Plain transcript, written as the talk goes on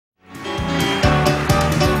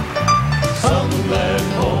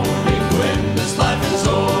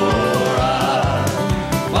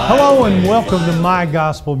Hello and welcome to My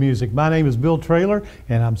Gospel Music. My name is Bill Traylor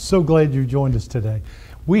and I'm so glad you joined us today.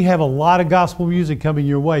 We have a lot of gospel music coming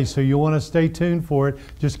your way, so you'll want to stay tuned for it.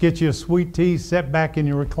 Just get you a sweet tea, sit back in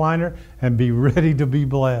your recliner, and be ready to be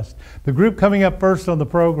blessed. The group coming up first on the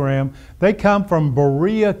program, they come from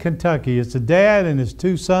Berea, Kentucky. It's a dad and his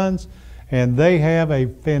two sons, and they have a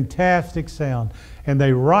fantastic sound, and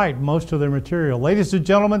they write most of their material. Ladies and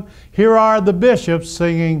gentlemen, here are the Bishops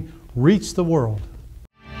singing Reach the World.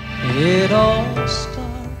 It all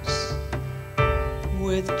starts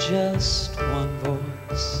with just one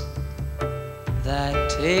voice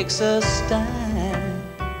that takes a stand,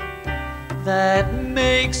 that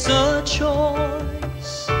makes a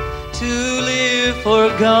choice to live for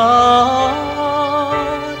God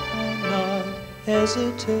and not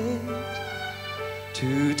hesitate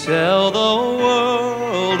to tell the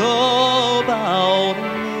world about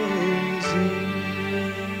amazing.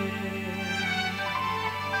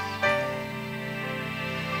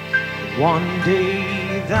 One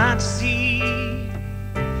day that seed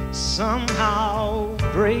somehow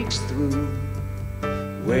breaks through.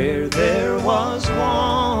 Where there was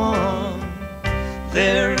one,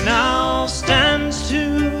 there now stands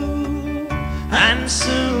two, and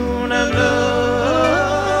soon another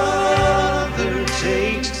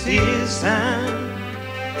takes his hand.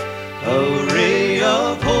 A ray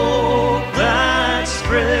of hope that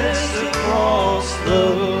spreads across the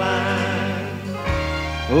land,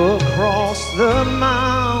 across the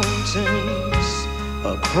mountains,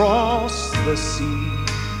 across the sea.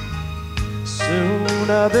 Soon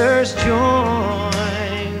others join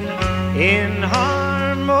in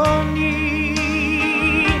harmony.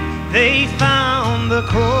 They found the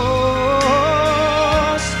cross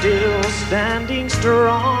still standing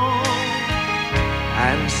strong,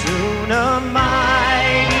 and soon a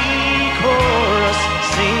mighty chorus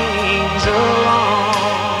sings along.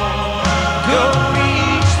 Go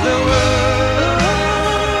reach the world,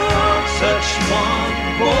 touch one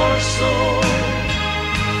more soul,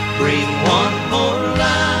 bring one more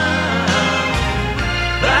lamb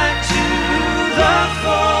back to the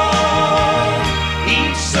fold.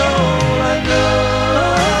 Each soul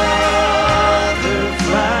another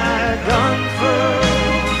flag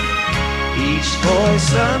unfurled, each voice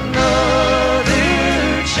another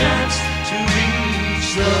chance to reach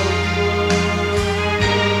the world.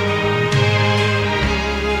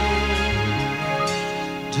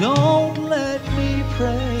 Don't let me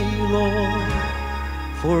pray, Lord,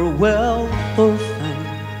 for wealth or fame,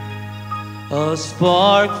 a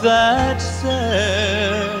spark that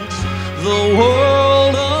sets the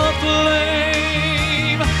world aflame,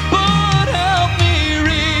 but help me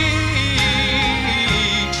reach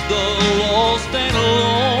the lost and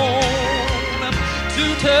alone, to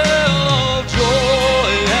tell of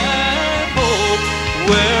joy and hope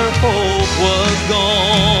where hope was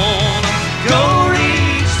gone. Go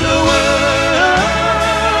reach the world,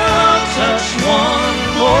 touch one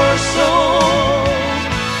more soul,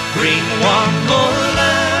 bring one more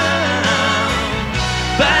lamb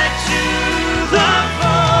back to the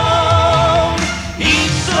fold.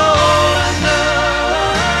 Each soul another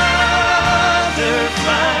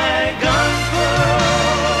flag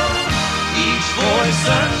unfurled, each voice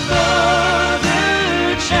another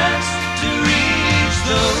chance to reach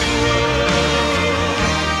the world.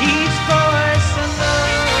 Each voice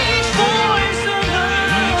another, each voice another,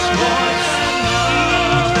 each voice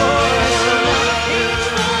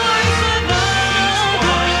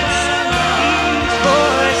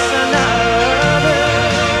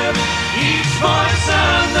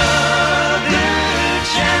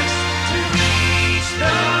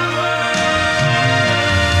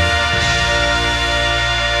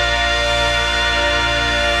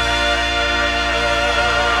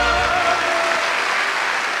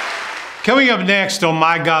Coming up next on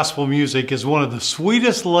My Gospel Music is one of the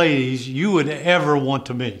sweetest ladies you would ever want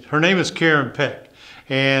to meet. Her name is Karen Peck,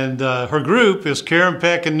 and her group is Karen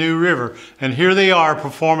Peck and New River, and here they are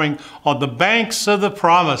performing on the banks of the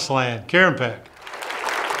Promised Land. Karen Peck.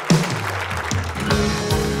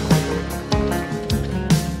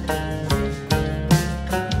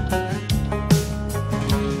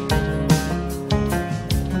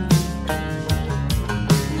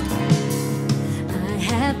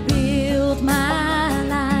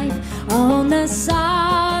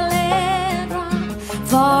 Solid rock,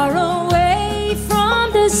 far away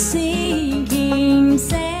from the sinking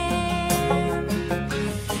sand,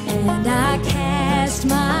 and I cast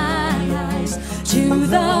my eyes to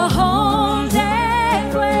the home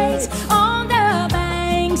that waits on the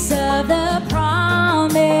banks of the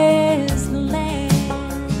Promised Land.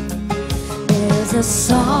 There's a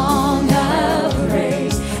song of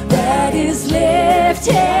praise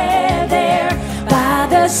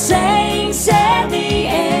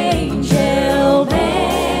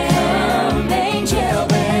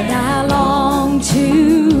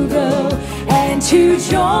to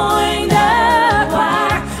join the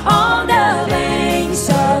choir on the banks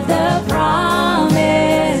of the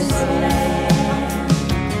promised land.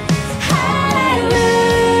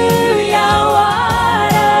 Hallelujah,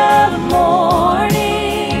 what a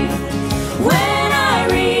morning when I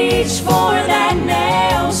reach for that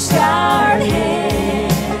nail-scarred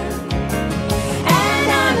hand,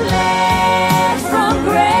 and I'm led from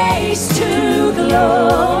grace to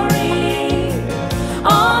glory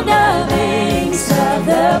on the banks of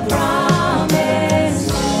the promised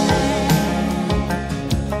land.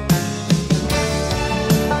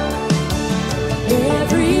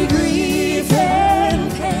 Every grief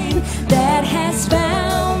and pain that has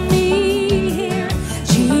found me here,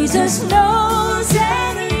 Jesus knows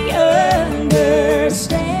and He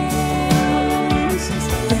understands.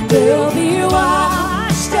 They'll be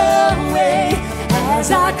washed away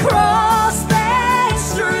as I cross that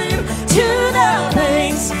stream to the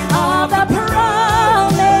banks of the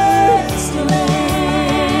promised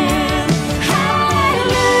land.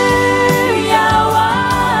 Hallelujah,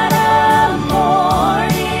 what a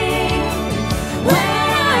morning when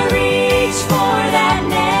I reach for that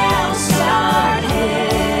nail-scarred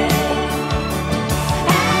hand,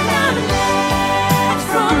 and I'm led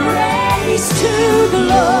from grace to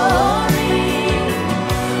glory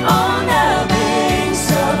on the banks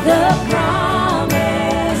of the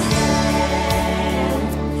promised land.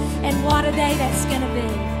 And what a day that's gonna be.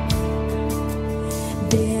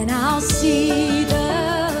 Then I'll see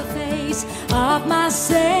the face of my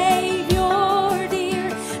Savior dear,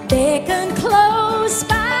 beckoned close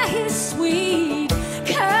by His sweet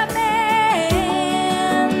command.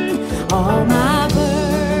 All my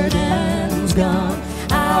burdens gone,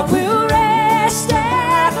 I will rest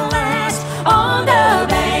at last on the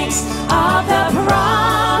banks of the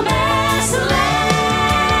promised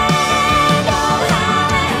land. Oh,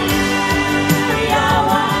 hallelujah,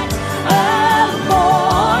 what a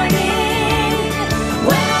morning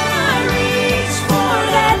when I reach for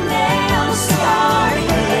that nail-scarred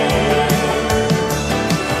hand,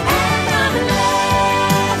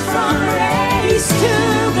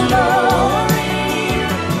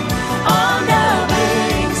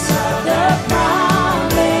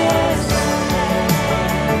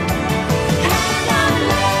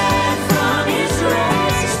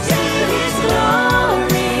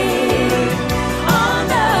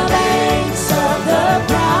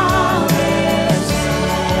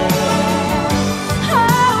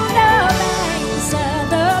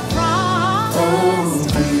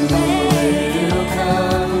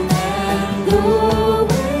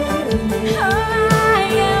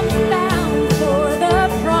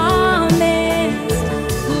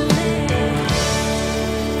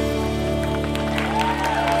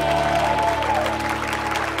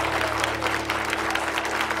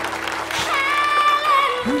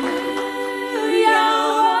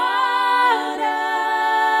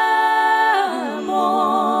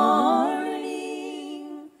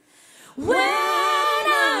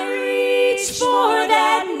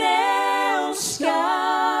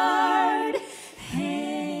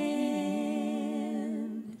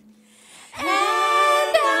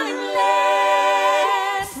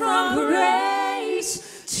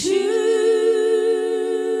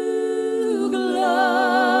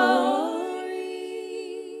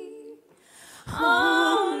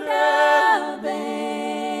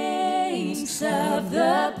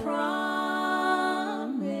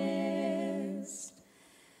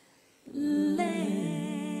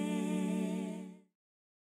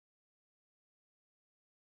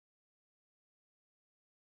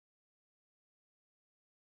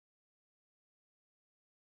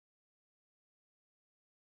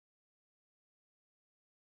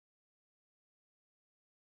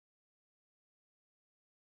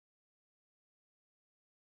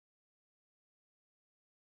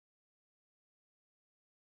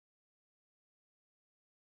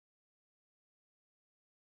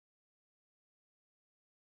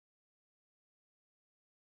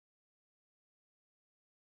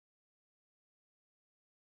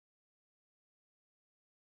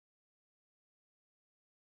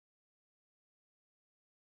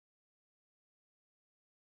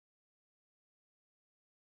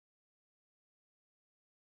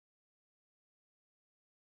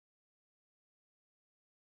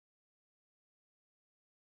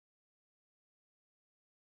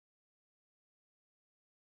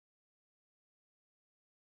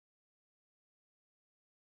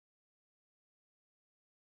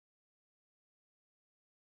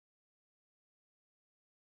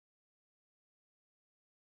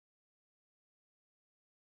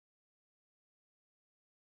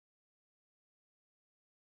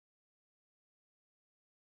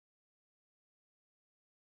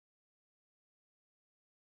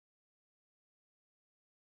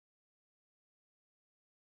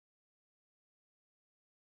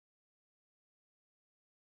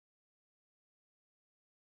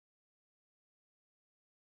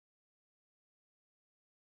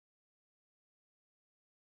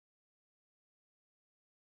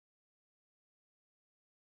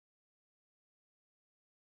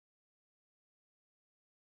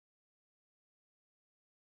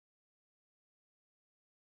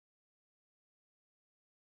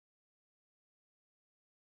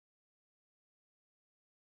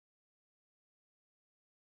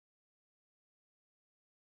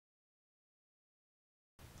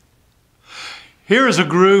 Here is a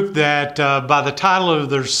group that, by the title of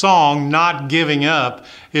their song, Not Giving Up,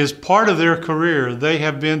 is part of their career. They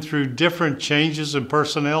have been through different changes in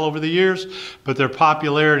personnel over the years, but their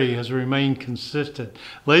popularity has remained consistent.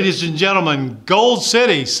 Ladies and gentlemen, Gold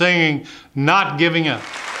City singing Not Giving Up.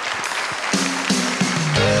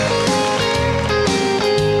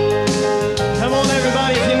 Come on,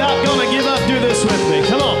 everybody, if you're not gonna give up, do this with me.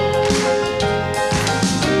 Come on.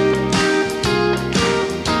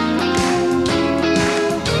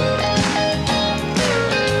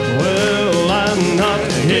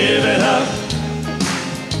 Giving up.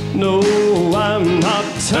 No, I'm not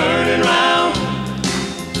turning round.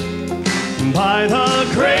 By the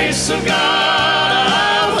grace of God,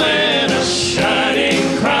 I'll win a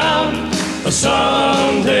shining crown.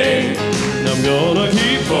 Someday I'm gonna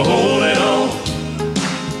keep holding on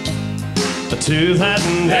to that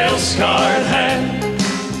nail-scarred hand.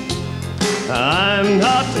 I'm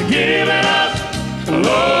not giving up.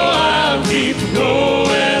 No, I'll keep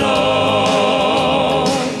going on.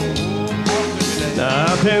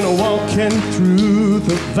 I've been walking through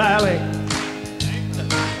the valley,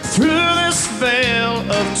 through this veil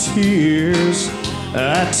of tears.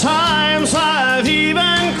 At times I've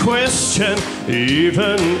even questioned,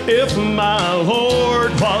 even if my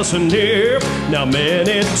Lord wasn't near. Now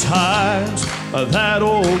many times that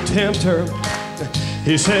old tempter,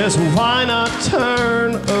 he says, why not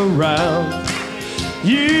turn around?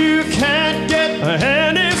 You can't get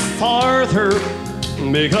any farther,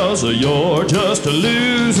 because you're just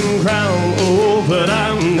losing ground. Oh, but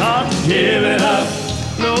I'm not giving up.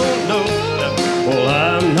 No, no, no. Well,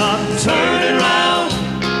 I'm not turning around.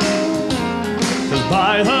 'Cause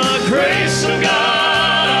by the grace of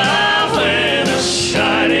God, I'll win a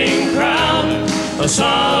shining crown.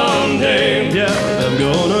 Someday, yeah, I'm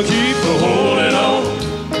gonna keep holding on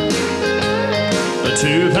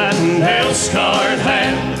to that nail-scarred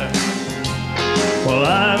hand. Well,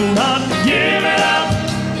 I'm not giving up.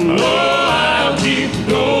 No, I'll keep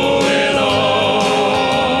going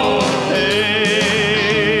on.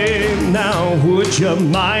 Hey, now would you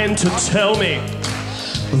mind to tell me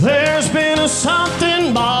there's been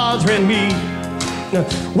something bothering me?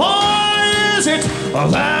 What is it?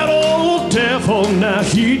 That old devil, now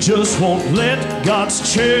he just won't let God's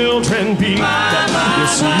children be. You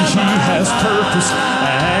see, he has purpose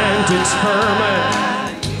and determined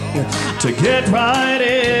to get right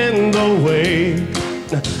in the way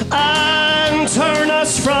and turn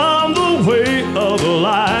us from the way of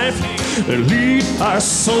life and lead our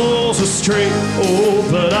souls astray. Oh,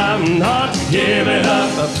 but I'm not giving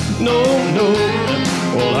up. No, no.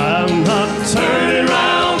 Well, I'm not turning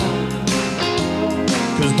around.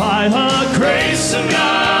 'Cause by the grace of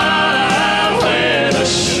God, I'll win a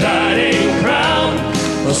shining crown.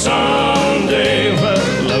 Someday, well,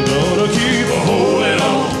 I'm gonna keep holding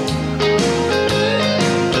on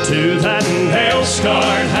to that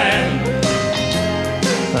nail-scarred hand.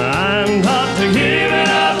 I'm not giving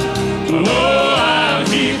up. No, I'll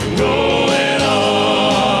keep going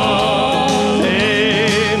on.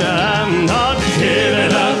 And I'm not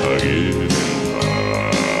giving up.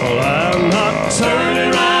 Well, I'm not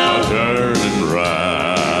turning around.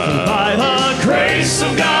 By the grace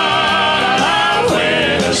of God, I'll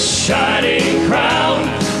win a shining crown.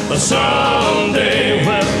 Someday,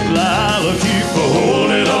 well, I'll keep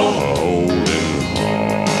holding on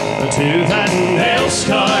to that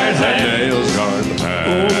nail-scarred hand. Oh,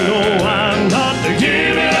 no, I'm not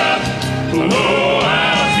giving up. No,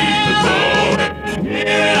 I'll keep going.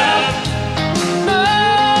 Giving up. No,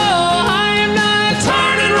 I am not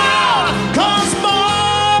turning around. 'Cause by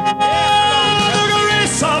the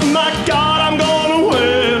grace of my God, I'm gonna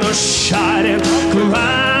win a shining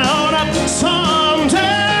crown.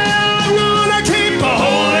 Someday I'm gonna keep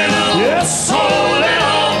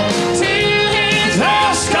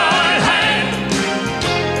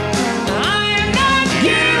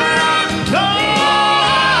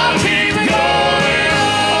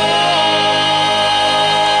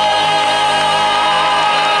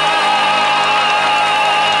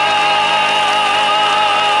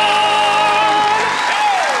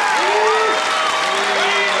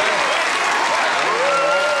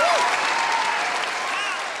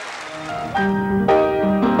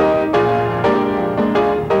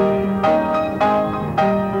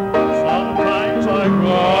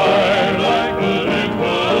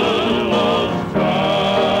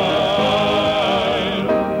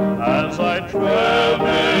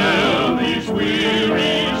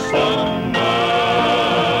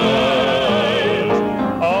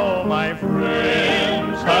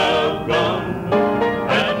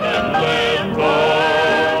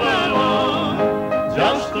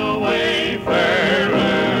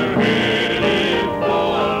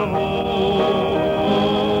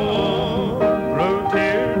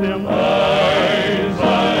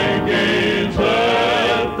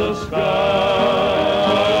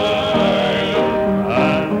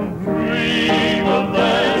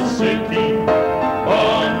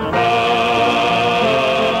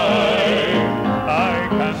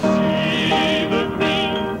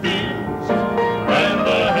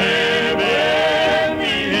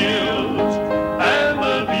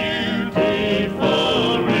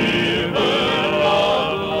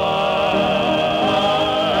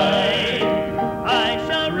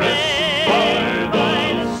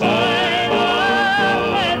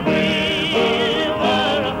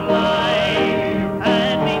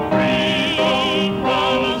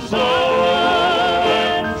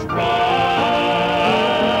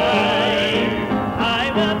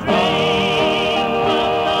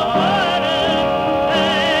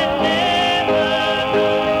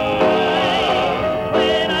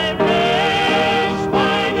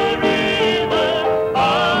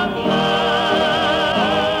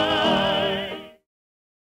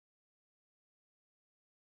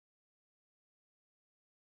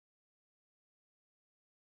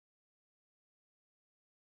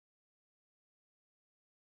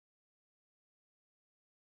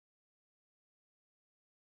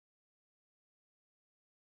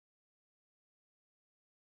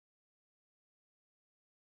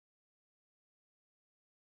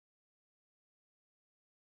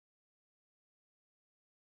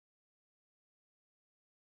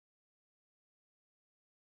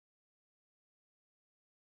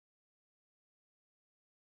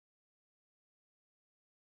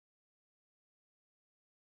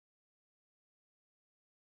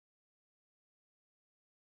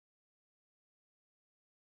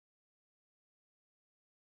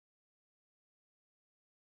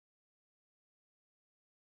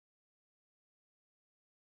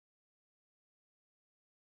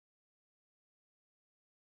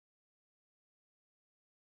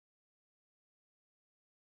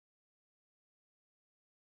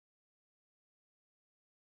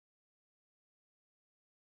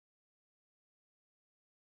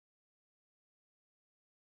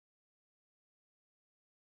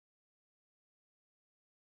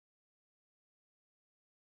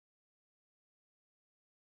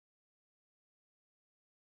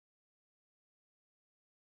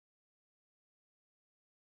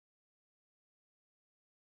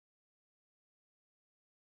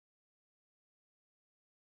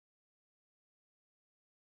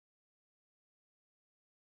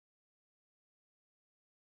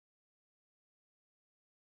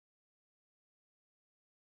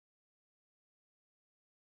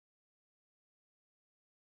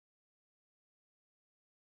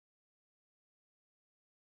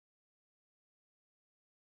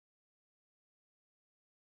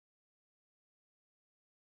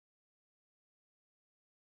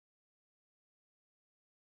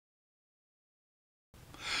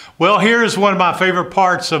Well, here is one of my favorite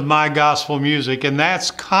parts of my gospel music, and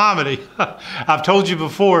that's comedy. I've told you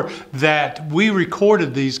before that we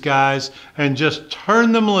recorded these guys and just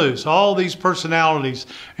turned them loose, all these personalities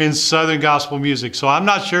in Southern gospel music. So I'm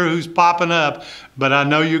not sure who's popping up, but I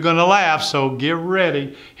know you're going to laugh, so get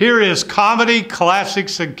ready. Here is Comedy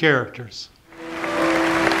Classics and Characters.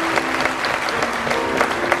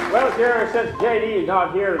 Well, Jerry, since JD is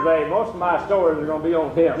not here today, most of my stories are going to be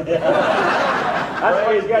on him. That's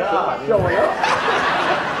why he's got to showing up.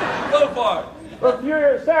 Go for it. Well,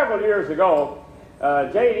 several years ago,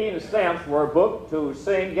 JD and the Stamps were booked to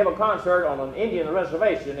give a concert on an Indian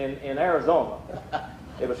reservation in Arizona.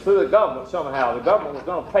 It was through the government somehow. The government was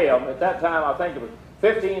going to pay them. At that time, I think it was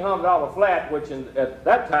 $1,500 flat, which at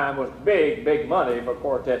that time was big, big money for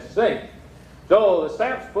quartet to sing. So the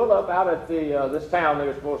Stamps pulled up out at this town they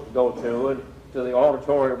were supposed to go to, and to the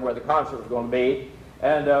auditorium where the concert was going to be,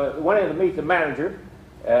 and went in to meet the manager.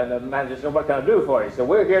 And the manager said, "What can I do for you?" He said,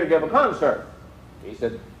 "We're here to give a concert." He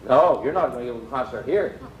said, "No, you're not going to give a concert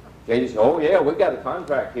here." JD said, "Oh yeah, we got a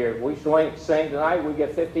contract here. If we sing tonight, we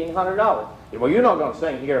get $1,500. He said, "Well, you're not going to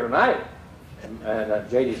sing here tonight." And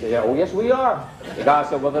JD said, "Yeah, oh yes, we are." The guy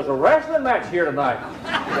said, "Well, there's a wrestling match here tonight."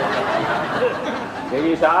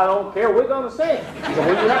 JD said, "I don't care, we're going to sing." He said,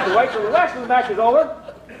 "Well, you have to wait till the wrestling match is over."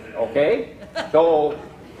 Okay. So,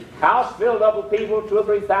 house filled up with people, 2,000 or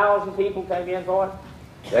 3,000 people came in for it.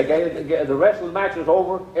 They gave the wrestling match was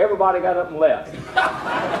over, everybody got up and left.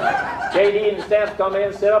 JD and the Stamps come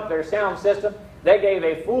in, set up their sound system. They gave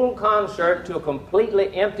a full concert to a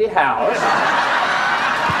completely empty house.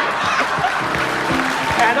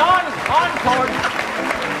 And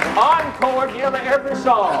encore nearly every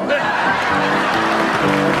song.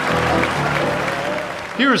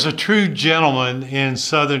 Here is a true gentleman in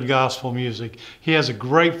Southern gospel music. He has a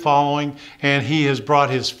great following, and he has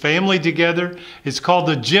brought his family together. It's called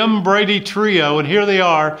the Jim Brady Trio, and here they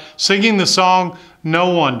are singing the song No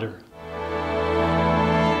Wonder.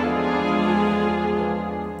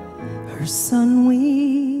 Her son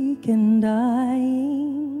weak and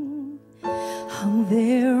dying hung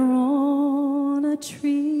there on a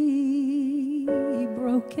tree,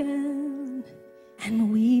 broken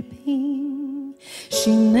and weeping.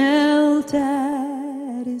 She knelt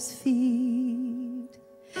at his feet,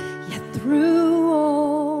 yet through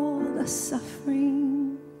all the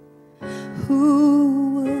suffering,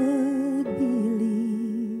 who would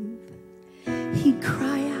believe? He'd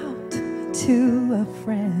cry out to a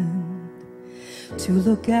friend to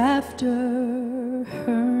look after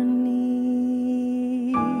her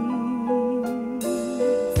needs.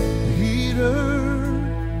 Peter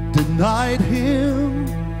denied him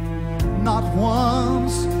not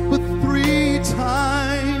once, but 3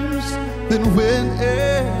 times, then went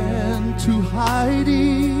into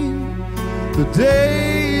hiding the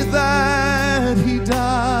day that he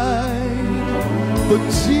died. But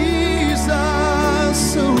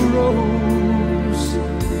Jesus arose,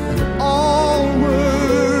 and all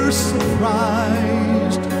were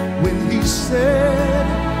surprised when he said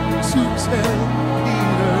to tell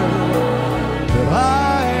Peter that I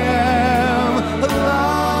am alive.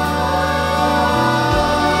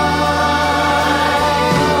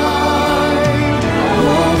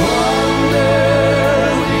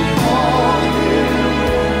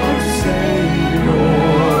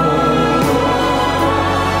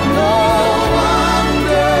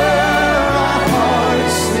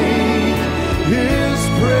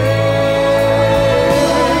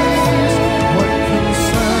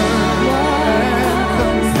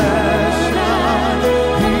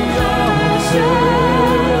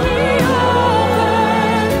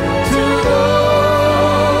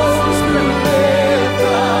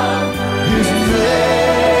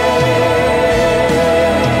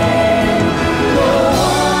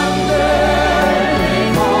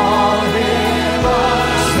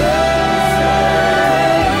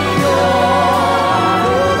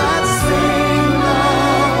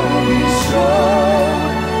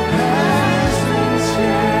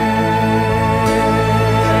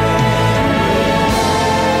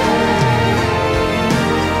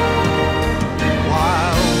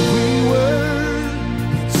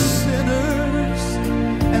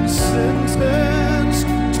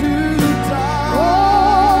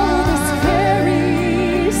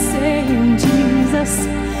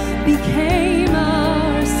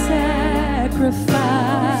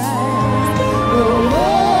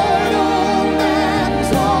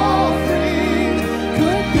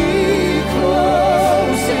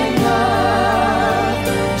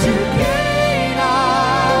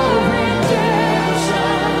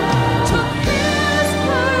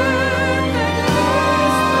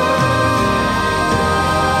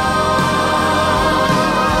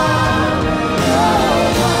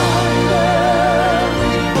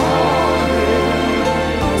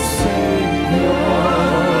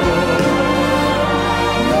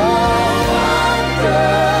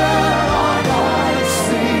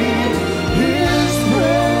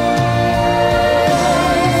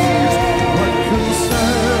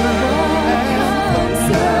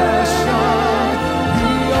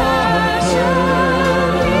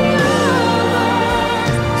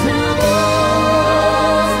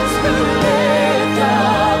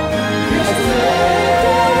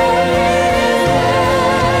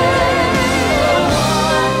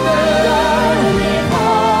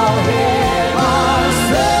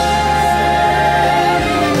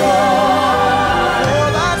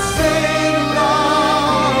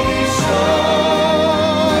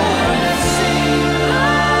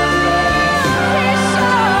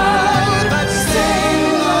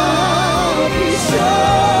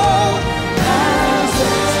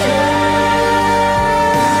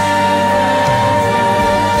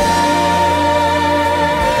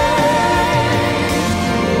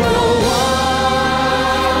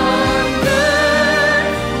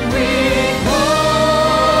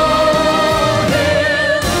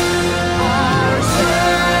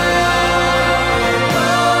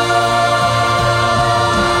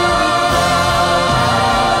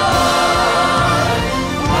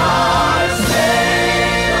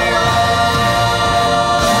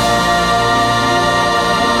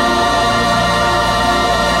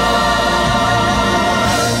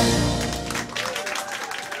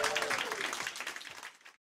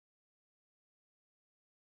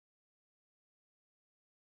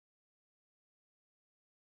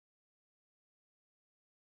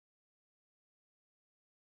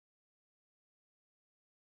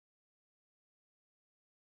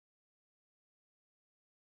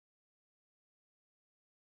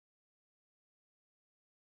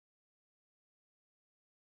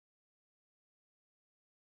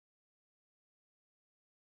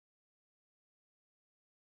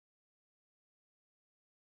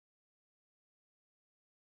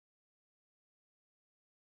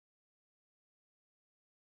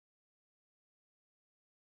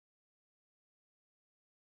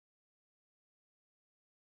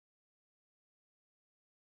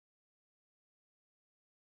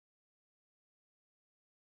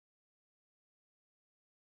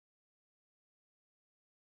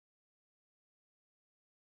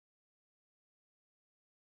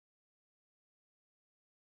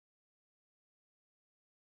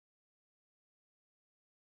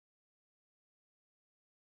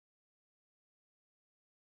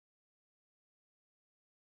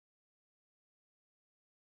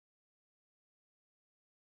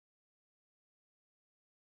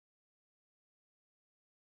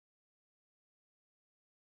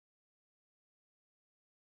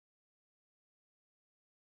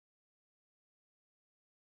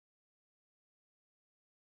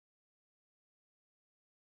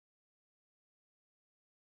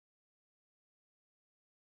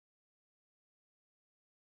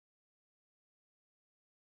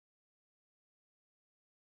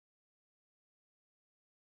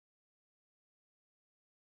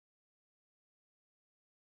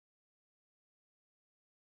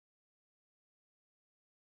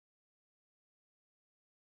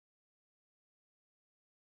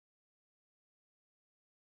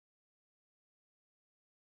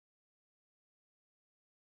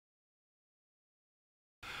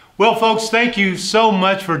 Well, folks, thank you so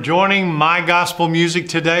much for joining My Gospel Music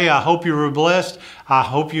today. I hope you were blessed. I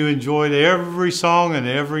hope you enjoyed every song and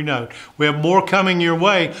every note. We have more coming your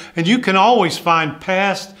way, and you can always find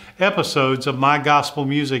past episodes of My Gospel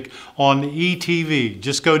Music on ETV.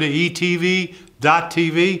 Just go to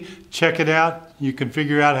etv.tv, check it out. You can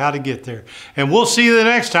figure out how to get there. And we'll see you the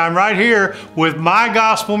next time right here with My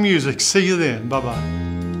Gospel Music. See you then. Bye-bye.